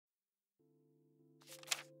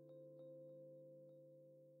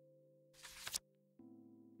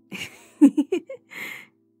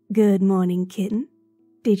Good morning, kitten.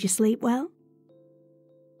 Did you sleep well?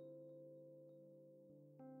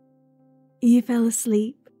 You fell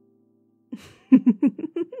asleep.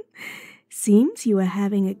 Seems you were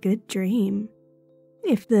having a good dream,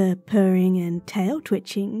 if the purring and tail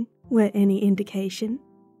twitching were any indication.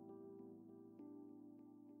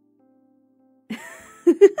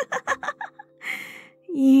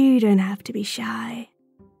 You don't have to be shy.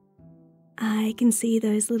 I can see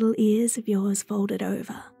those little ears of yours folded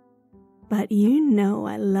over, but you know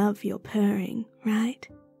I love your purring, right?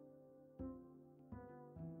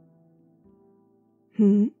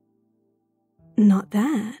 Not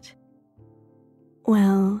that.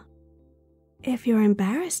 Well, if you're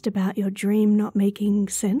embarrassed about your dream not making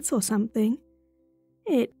sense or something,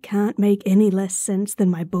 it can't make any less sense than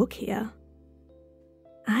my book here.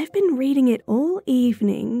 I've been reading it all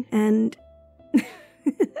evening and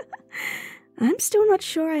I'm still not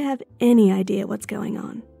sure I have any idea what's going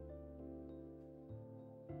on.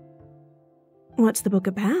 What's the book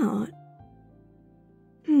about?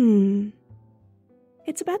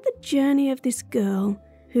 It's about the journey of this girl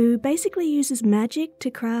who basically uses magic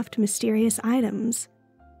to craft mysterious items,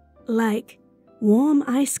 like warm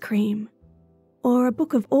ice cream, or a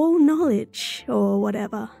book of all knowledge, or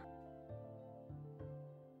whatever.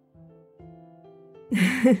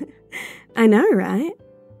 I know, right?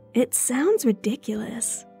 It sounds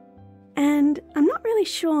ridiculous, and I'm not really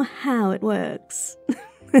sure how it works.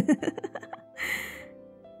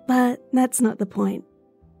 But that's not the point.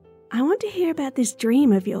 I want to hear about this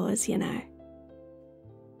dream of yours, you know.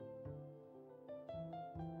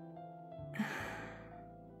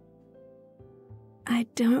 I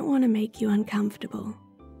don't want to make you uncomfortable,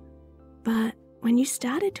 but when you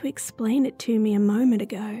started to explain it to me a moment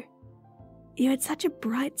ago, you had such a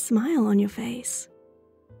bright smile on your face.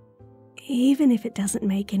 Even if it doesn't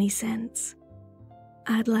make any sense,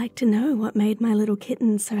 I'd like to know what made my little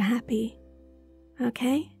kitten so happy,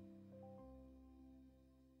 okay?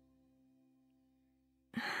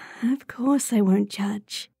 Of course I won't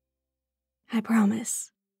judge. I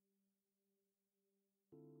promise.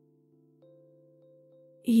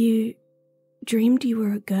 You dreamed you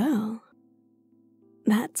were a girl.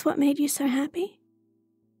 That's what made you so happy?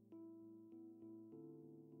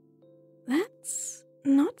 That's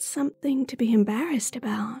not something to be embarrassed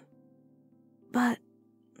about, but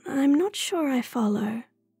I'm not sure I follow.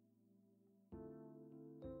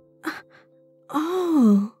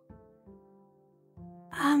 Oh.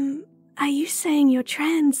 Are you saying you're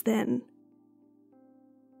trans then?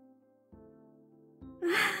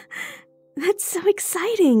 That's so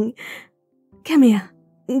exciting. Come here,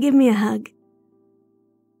 give me a hug.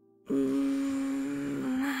 Good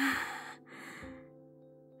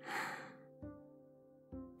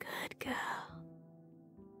girl.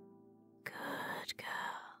 Good girl.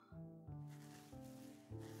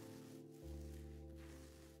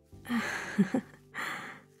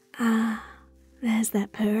 There's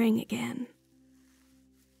that purring again.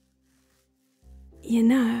 You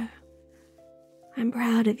know, I'm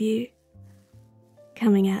proud of you,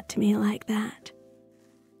 coming out to me like that.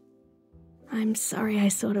 I'm sorry I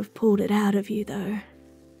sort of pulled it out of you, though.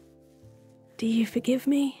 Do you forgive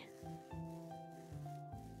me?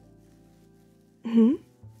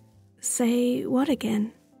 Say what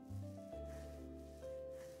again?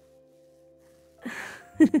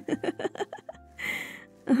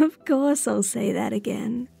 Of course I'll say that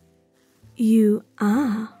again. You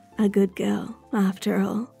are a good girl, after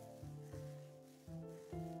all.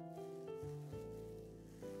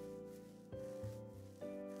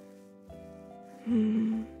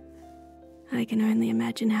 I can only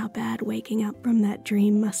imagine how bad waking up from that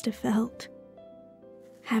dream must have felt.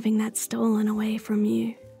 Having that stolen away from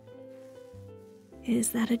you.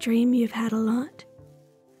 Is that a dream you've had a lot?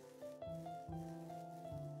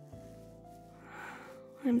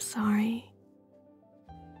 I'm sorry.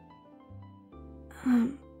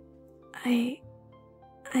 I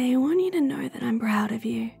want you to know that I'm proud of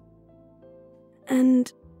you.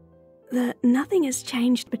 And that nothing has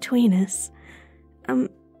changed between us.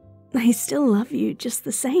 I still love you just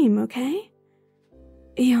the same, okay?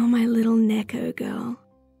 You're my little Neko girl.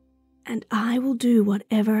 And I will do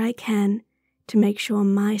whatever I can to make sure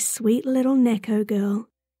my sweet little Neko girl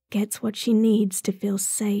gets what she needs to feel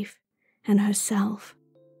safe and herself.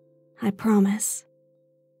 I promise.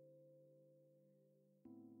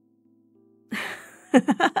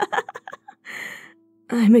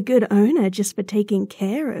 I'm a good owner just for taking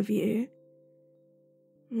care of you.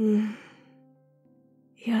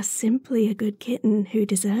 You're simply a good kitten who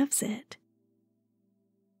deserves it.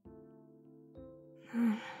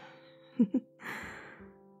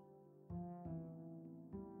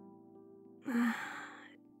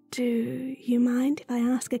 Do you mind if I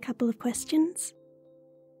ask a couple of questions?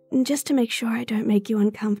 Just to make sure I don't make you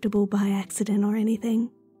uncomfortable by accident or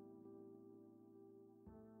anything.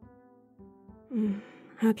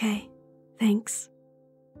 Okay, thanks.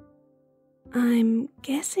 I'm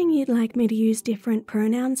guessing you'd like me to use different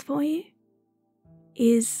pronouns for you?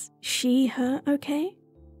 Is she, her okay?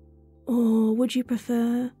 Or would you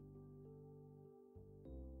prefer...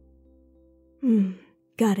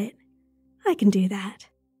 Got it. I can do that.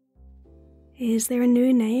 Is there a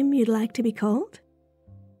new name you'd like to be called?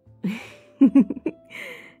 I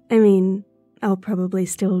mean, I'll probably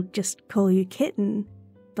still just call you Kitten,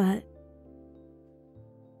 but...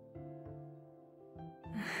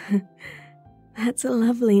 That's a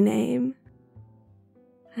lovely name.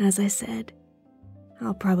 As I said,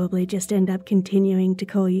 I'll probably just end up continuing to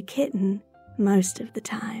call you Kitten most of the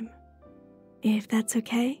time, if that's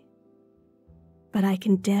okay. But I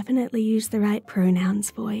can definitely use the right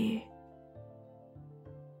pronouns for you.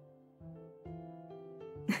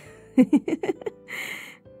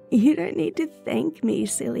 You don't need to thank me,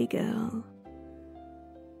 silly girl.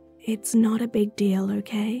 It's not a big deal,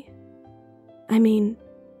 okay? I mean,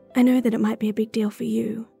 I know that it might be a big deal for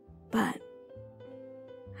you, but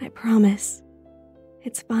I promise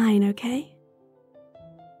it's fine, okay?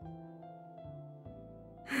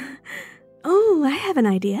 Oh, I have an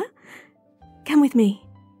idea. Come with me.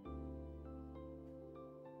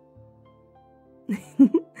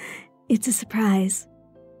 It's a surprise.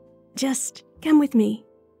 Just come with me,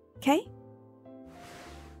 okay?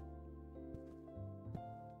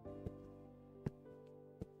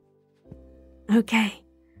 Okay,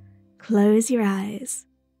 close your eyes.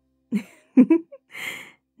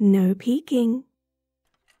 No peeking.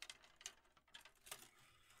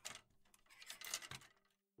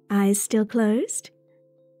 Eyes still closed?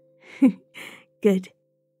 Good.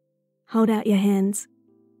 Hold out your hands.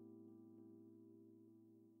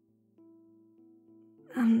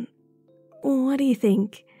 What do you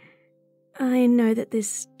think? I know that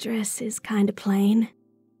this dress is kinda plain,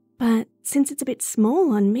 but since it's a bit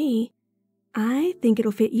small on me, I think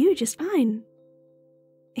it'll fit you just fine.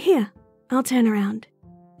 Here, I'll turn around.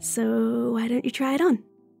 So why don't you try it on?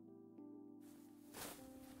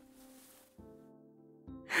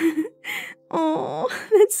 Oh,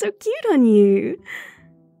 that's so cute on you.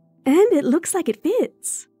 And it looks like it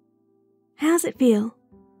fits. How's it feel?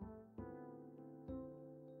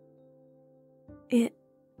 It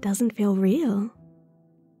doesn't feel real.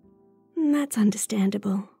 That's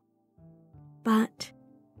understandable. But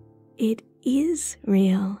it is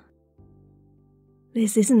real.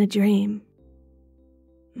 This isn't a dream.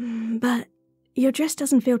 But your dress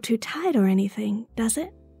doesn't feel too tight or anything, does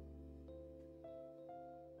it?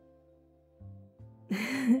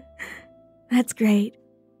 That's great.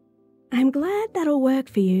 I'm glad that'll work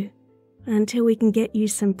for you until we can get you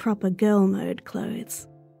some proper girl mode clothes.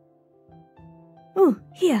 Oh,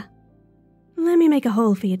 here. Let me make a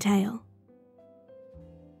hole for your tail.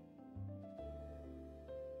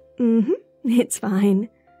 It's fine.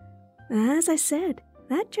 As I said,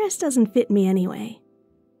 that dress doesn't fit me anyway,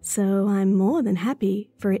 so I'm more than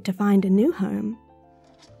happy for it to find a new home.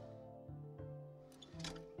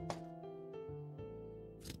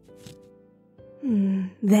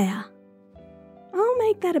 There. I'll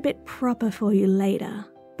make that a bit proper for you later,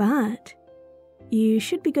 but you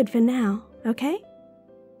should be good for now, okay?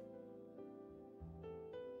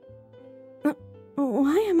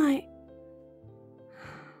 Why am I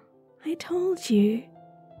told you.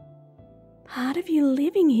 Part of you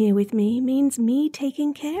living here with me means me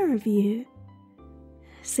taking care of you.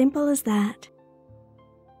 Simple as that.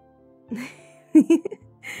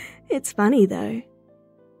 It's funny though.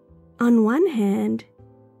 On one hand,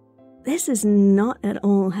 this is not at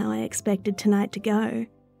all how I expected tonight to go,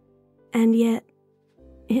 and yet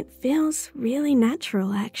it feels really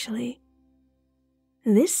natural actually.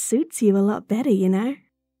 This suits you a lot better, you know,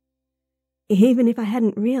 even if I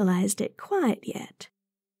hadn't realized it quite yet.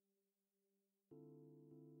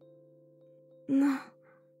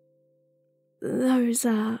 Those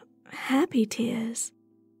are happy tears,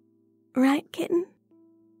 right, kitten?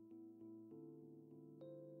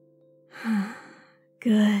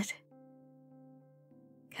 Good.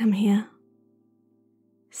 Come here.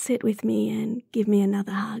 Sit with me and give me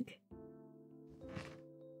another hug.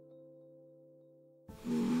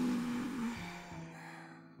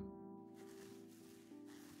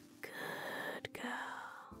 Good girl.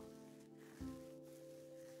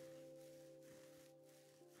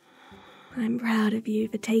 I'm proud of you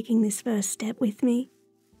for taking this first step with me.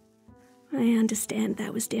 I understand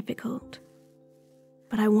that was difficult,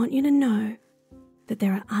 but I want you to know that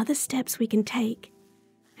there are other steps we can take,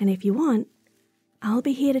 and if you want, I'll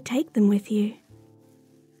be here to take them with you.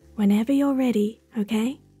 Whenever you're ready,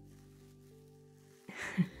 okay?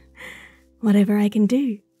 Whatever I can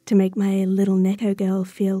do to make my little Neko girl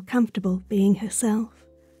feel comfortable being herself.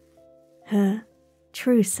 Her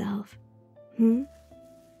true self,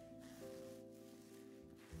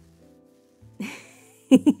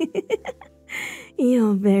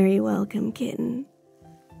 You're very welcome, kitten.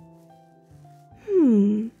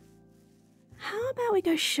 How about we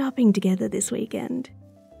go shopping together this weekend?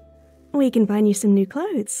 We can find you some new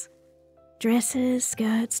clothes. Dresses,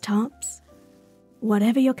 skirts, tops.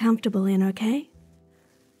 Whatever you're comfortable in, okay?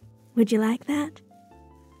 Would you like that?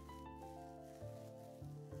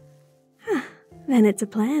 Then it's a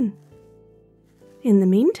plan. In the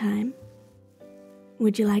meantime,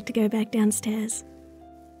 would you like to go back downstairs?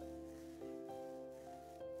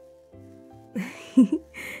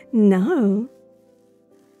 No.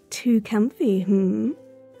 Too comfy,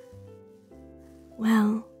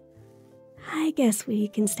 Well, I guess we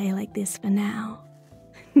can stay like this for now.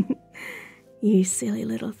 You silly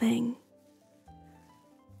little thing.